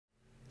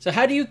So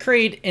how do you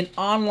create an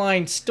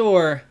online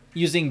store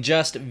using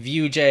just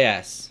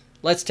Vue.js?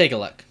 Let's take a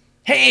look.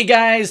 Hey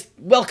guys,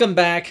 welcome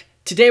back.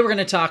 Today we're going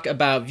to talk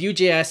about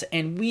Vue.js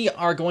and we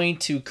are going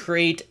to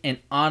create an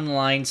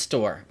online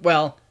store.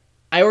 Well,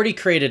 I already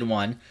created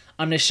one.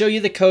 I'm going to show you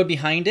the code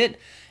behind it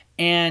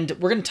and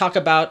we're going to talk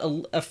about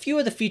a few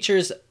of the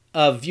features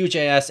of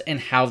Vue.js and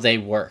how they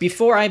work.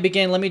 Before I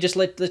begin, let me just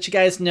let you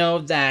guys know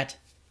that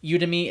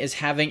Udemy is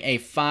having a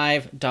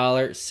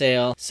 $5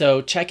 sale,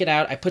 so check it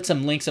out. I put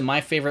some links of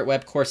my favorite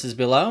web courses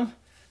below,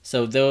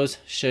 so those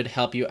should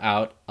help you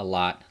out a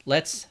lot.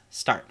 Let's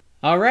start.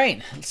 All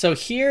right, so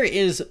here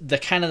is the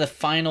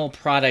final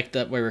product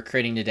that we were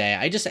creating today.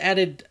 I just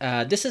added,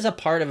 this is a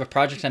part of a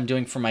project I'm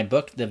doing for my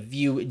book, the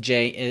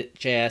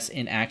Vue.js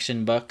in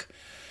Action book.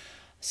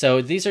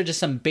 So these are just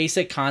some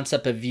basic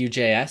concept of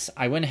Vue.js.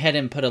 I went ahead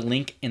and put a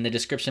link in the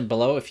description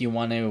below if you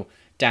want to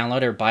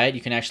download or buy it.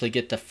 You can actually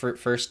get the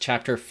first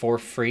chapter for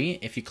free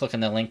if you click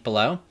on the link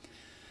below.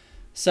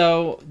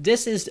 So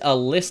this is a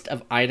list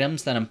of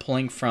items that I'm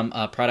pulling from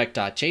a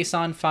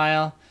product.json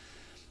file.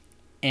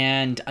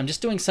 And I'm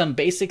just doing some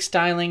basic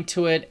styling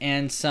to it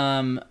and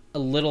a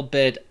little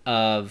bit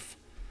of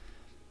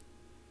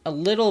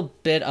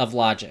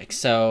logic.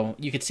 So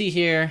you can see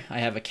here I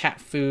have a cat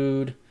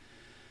food,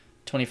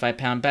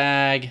 25-pound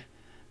bag.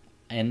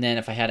 And then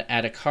if I had to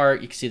add a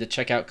cart, you can see the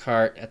checkout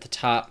cart at the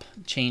top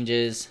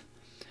changes.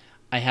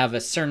 I have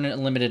a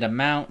certain limited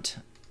amount,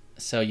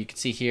 so you can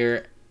see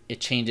here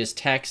it changes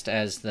text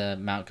as the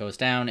amount goes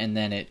down, and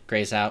then it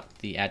grays out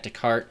the add to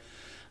cart.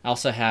 I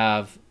also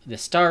have the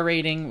star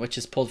rating, which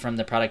is pulled from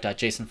the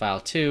product.json file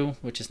too,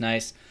 which is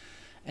nice.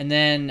 And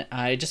then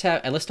I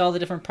list all the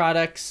different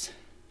products,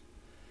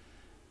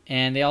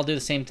 and they all do the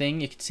same thing.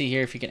 You can see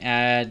here if you can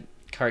add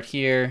cart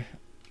here,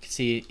 you can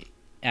see it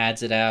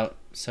adds it out,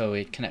 so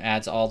it kind of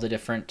adds all the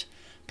different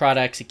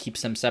products. It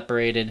keeps them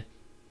separated.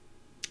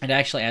 It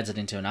actually adds it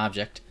into an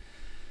object.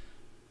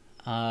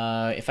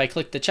 If I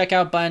click the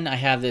checkout button, I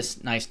have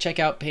this nice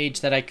checkout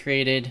page that I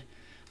created.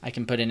 I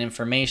can put in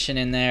information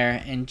in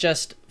there, and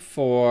just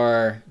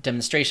for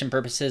demonstration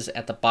purposes,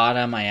 at the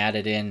bottom I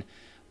added in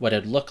what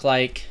it would look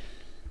like.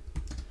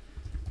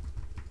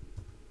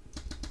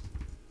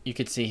 You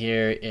can see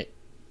here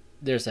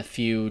there's a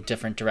few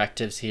different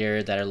directives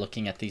here that are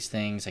looking at these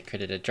things. I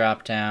created a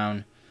drop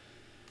down,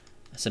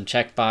 some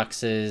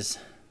checkboxes,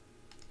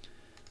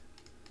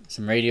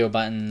 some radio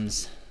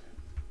buttons,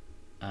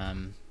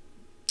 and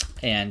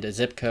a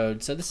zip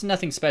code. So this is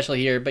nothing special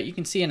here, but you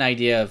can see an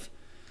idea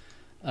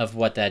of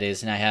what that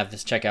is. And I have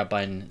this checkout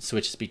button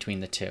switches between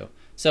the two.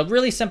 So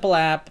really simple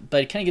app,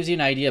 but it kind of gives you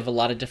an idea of a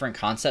lot of different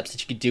concepts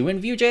that you could do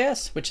in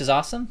Vue.js, which is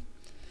awesome.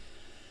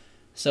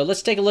 So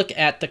let's take a look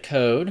at the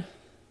code.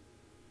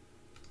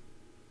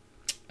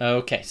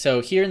 Okay,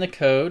 so here in the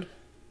code,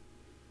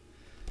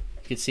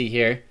 you can see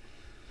here,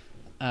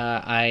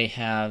 I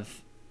have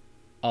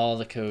all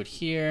the code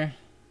here.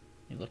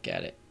 Let me look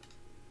at it.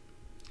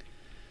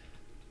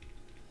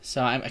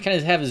 So I kind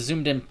of have it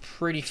zoomed in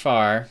pretty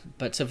far,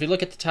 but so if you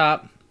look at the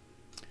top,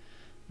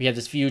 we have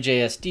this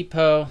Vue.js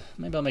depot.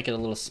 Maybe I'll make it a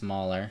little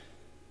smaller.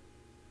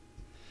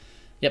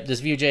 Yep, this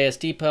Vue.js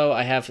depot.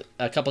 I have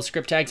a couple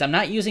script tags. I'm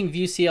not using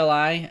Vue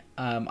CLI.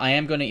 I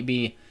am going to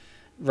be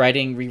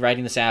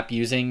rewriting this app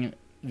using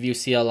Vue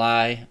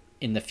CLI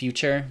in the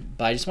future,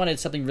 but I just wanted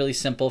something really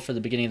simple for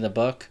the beginning of the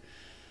book.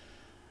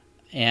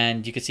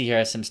 And you can see here I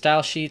have some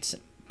style sheets.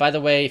 By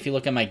the way, if you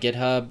look at my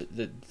GitHub,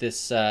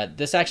 this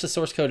actual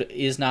source code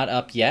is not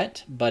up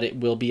yet, but it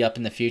will be up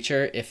in the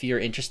future. If you're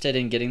interested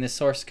in getting this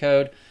source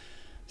code,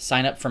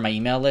 sign up for my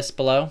email list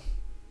below.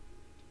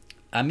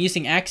 I'm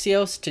using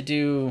Axios to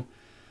do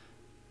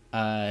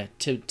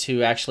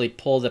to actually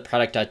pull the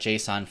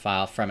product.json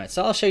file from it.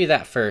 So I'll show you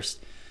that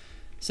first.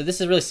 So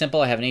this is really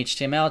simple. I have an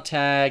HTML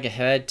tag, a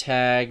head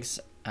tags.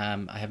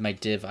 I have my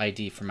div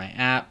ID for my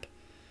app.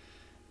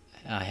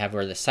 I have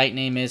where the site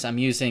name is. I'm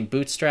using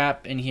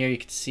Bootstrap in here. You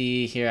can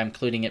see here I'm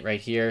including it right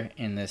here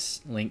in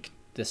this link,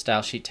 the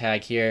style sheet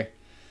tag here.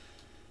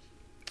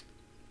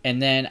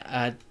 And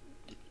then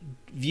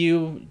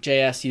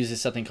Vue.js uses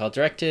something called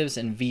directives,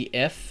 and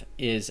vif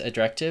is a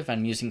directive.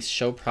 I'm using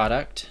show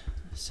product.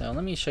 So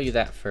let me show you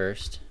that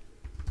first.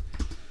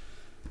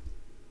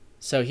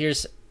 So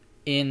here's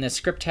in the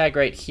script tag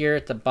right here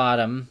at the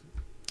bottom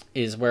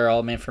is where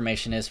all my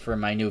information is for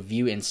my new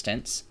Vue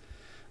instance.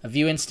 A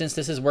Vue instance,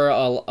 this is where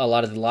a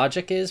lot of the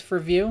logic is for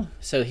Vue.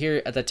 So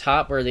here at the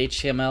top where the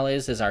HTML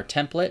is our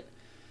template.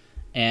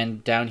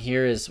 And down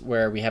here is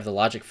where we have the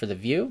logic for the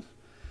Vue.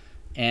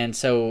 And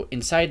so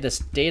inside this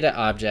data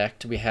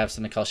object, we have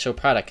something called show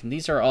product. And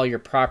these are all your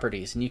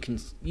properties. And you can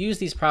use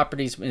these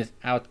properties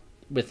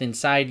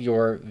inside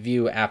your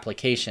Vue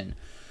application.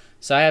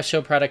 So I have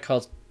show product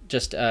called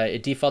just,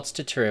 it defaults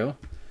to true.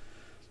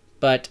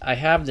 But I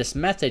have this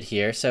method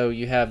here. So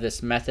you have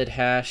this method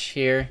hash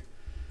here.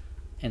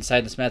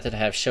 Inside this method I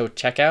have show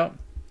checkout,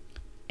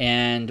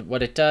 and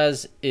what it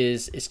does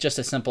is it's just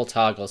a simple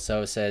toggle.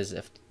 So it says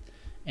if,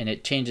 and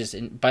it changes.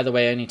 And by the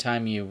way,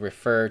 anytime you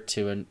refer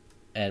to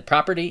a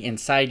property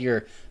inside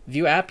your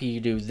Vue app, you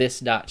do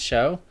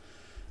this.show.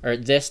 or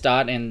this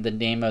dot and the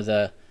name of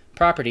the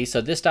property.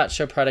 So this dot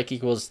show product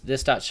equals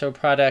this dot show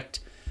product.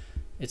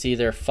 It's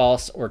either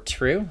false or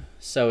true.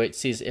 So it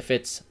sees if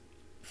it's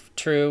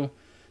true,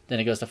 then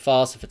it goes to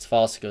false. If it's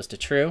false, it goes to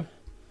true.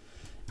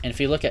 And if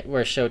you look at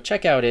where show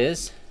checkout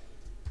is,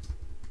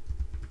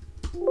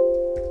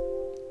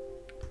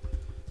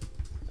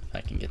 if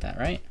I can get that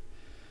right,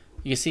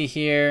 you can see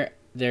here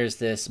there's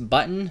this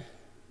button.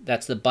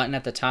 That's the button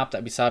at the top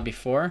that we saw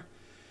before.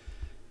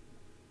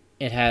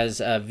 It has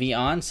V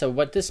on. So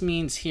what this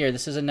means here,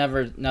 this is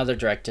another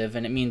directive,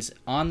 and it means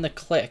on the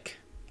click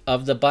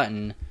of the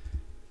button,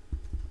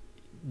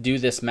 do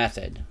this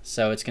method.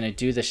 So it's going to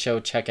do the show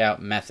checkout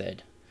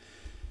method.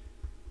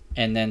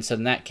 And then so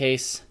in that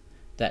case,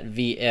 that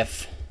V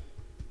if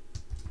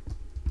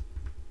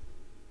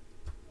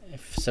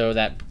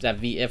that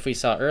V if we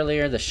saw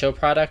earlier, the show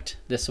product,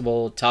 this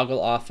will toggle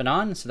off and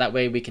on, so that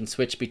way we can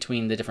switch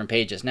between the different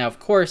pages. Now, of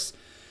course,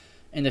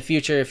 in the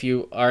future, if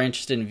you are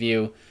interested in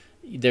Vue,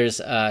 there's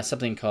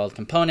something called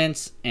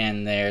components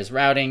and there's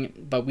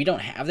routing, but we don't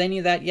have any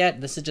of that yet.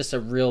 This is just a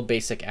real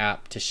basic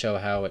app to show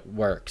how it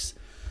works.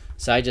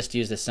 So I just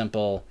used a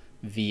simple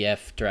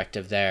VF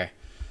directive there.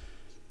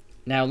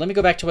 Now let me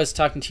go back to what I was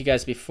talking to you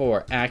guys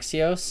before,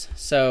 Axios.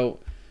 So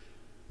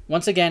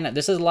once again,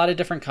 this is a lot of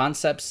different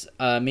concepts.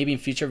 Maybe in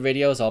future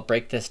videos I'll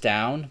break this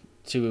down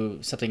to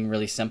something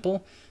really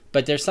simple,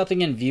 but there's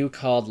something in Vue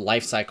called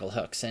lifecycle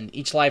hooks, and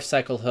each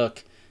lifecycle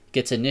hook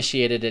gets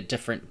initiated at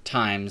different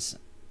times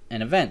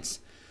and events.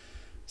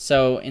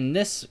 So in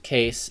this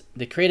case,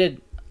 the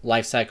created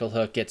lifecycle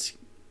hook gets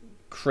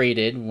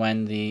created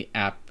when the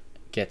app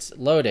gets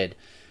loaded.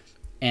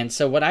 And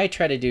so what I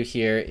try to do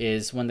here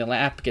is when the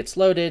app gets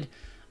loaded,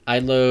 I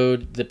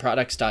load the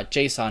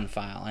products.json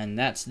file, and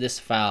that's this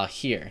file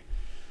here.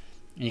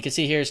 And you can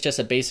see here it's just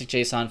a basic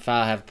JSON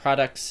file. I have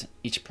products.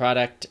 Each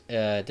product,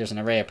 there's an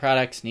array of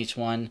products, and each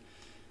one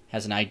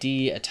has an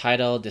ID, a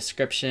title,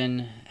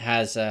 description,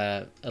 has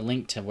a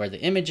link to where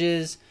the image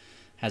is,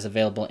 has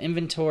available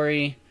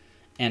inventory,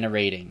 and a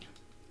rating.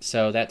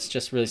 So that's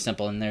just really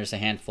simple, and there's a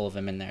handful of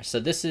them in there. So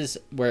this is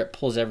where it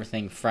pulls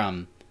everything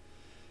from.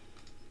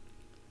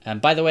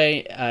 By the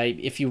way,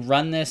 if you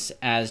run this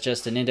as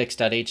just an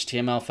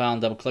index.html file and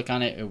double click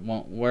on it, it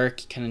won't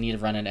work. You kind of need to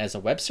run it as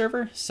a web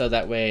server, so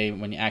that way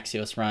when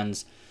Axios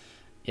runs,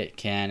 it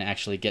can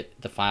actually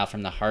get the file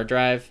from the hard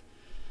drive.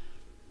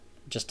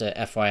 Just a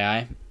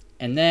FYI.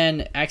 And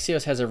then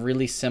Axios has a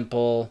really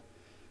simple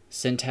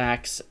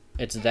syntax.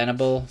 It's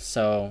thenable,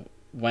 so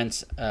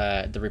once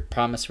the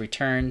promise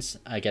returns,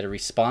 I get a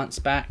response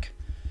back.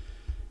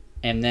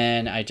 And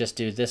then I just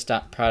do this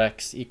dot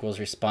products equals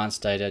response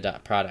data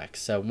dot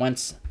products. So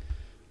once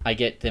I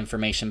get the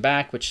information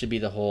back, which should be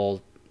the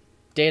whole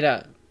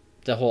data,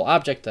 the whole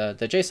object, the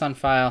JSON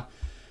file,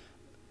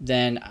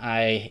 then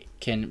I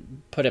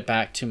can put it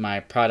back to my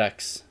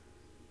products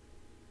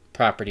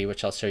property,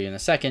 which I'll show you in a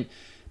second.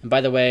 And by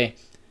the way,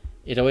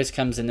 it always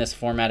comes in this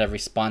format of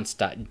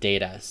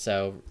response.data.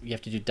 So you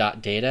have to do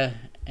 .data,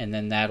 and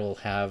then that'll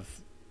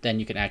have, then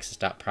you can access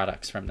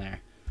 .products from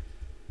there.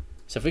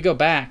 So if we go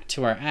back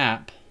to our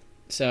app,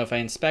 so if I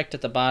inspect at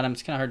the bottom,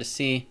 it's kind of hard to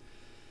see,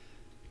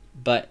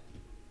 but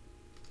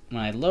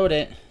when I load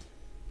it,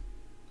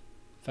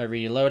 if I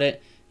reload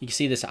it, you can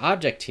see this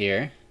object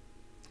here.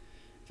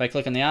 If I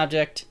click on the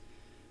object,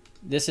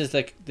 this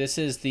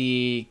is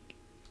the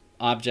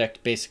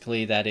object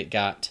basically that it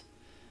got,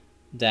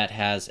 that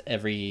has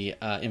every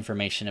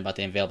information about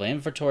the available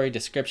inventory,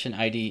 description,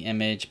 ID,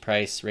 image,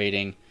 price,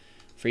 rating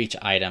for each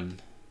item.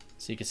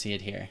 So you can see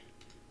it here.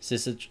 So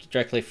this is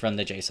directly from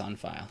the JSON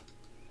file.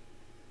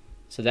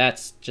 So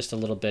that's just a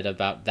little bit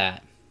about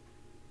that.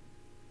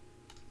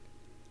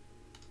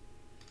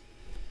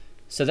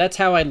 So that's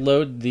how I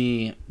load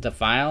the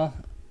file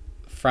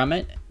from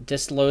it.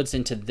 This loads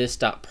into this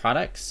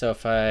 .products. So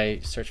if I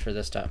search for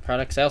this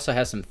 .products, I also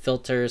have some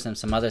filters and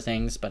some other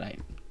things, but I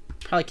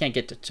probably can't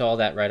get to all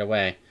that right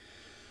away.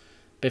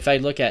 But if I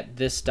look at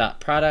this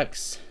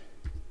 .products,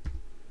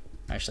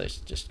 actually let's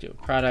just do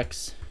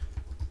products.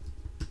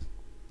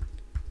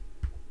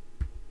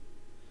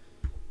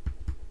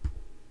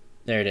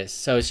 There it is.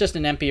 So it's just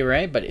an empty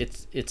array, but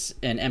it's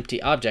an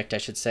empty object, I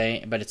should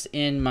say, but it's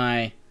in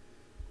my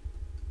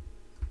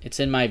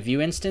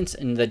Vue instance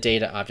in the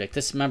data object.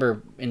 This,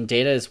 remember, in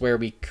data is where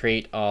we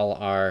create all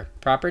our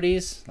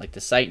properties, like the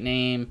site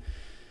name,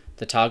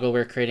 the toggle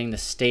we're creating, the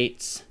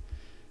states,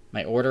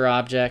 my order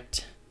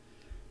object,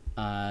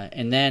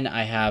 and then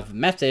I have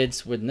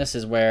methods, and this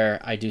is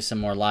where I do some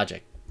more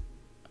logic.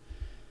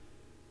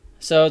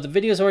 So the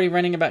video is already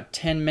running about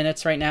 10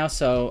 minutes right now,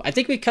 so I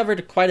think we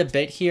covered quite a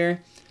bit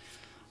here.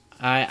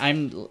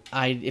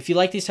 If you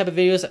like these type of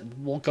videos,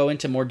 we'll go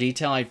into more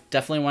detail. I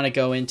definitely want to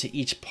go into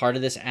each part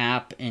of this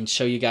app and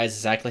show you guys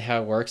exactly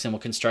how it works, and we'll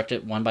construct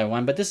it one by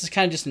one. But this is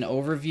kind of just an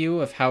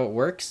overview of how it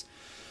works.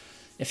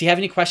 If you have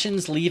any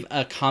questions, leave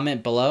a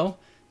comment below.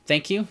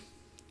 Thank you,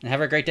 and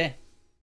have a great day.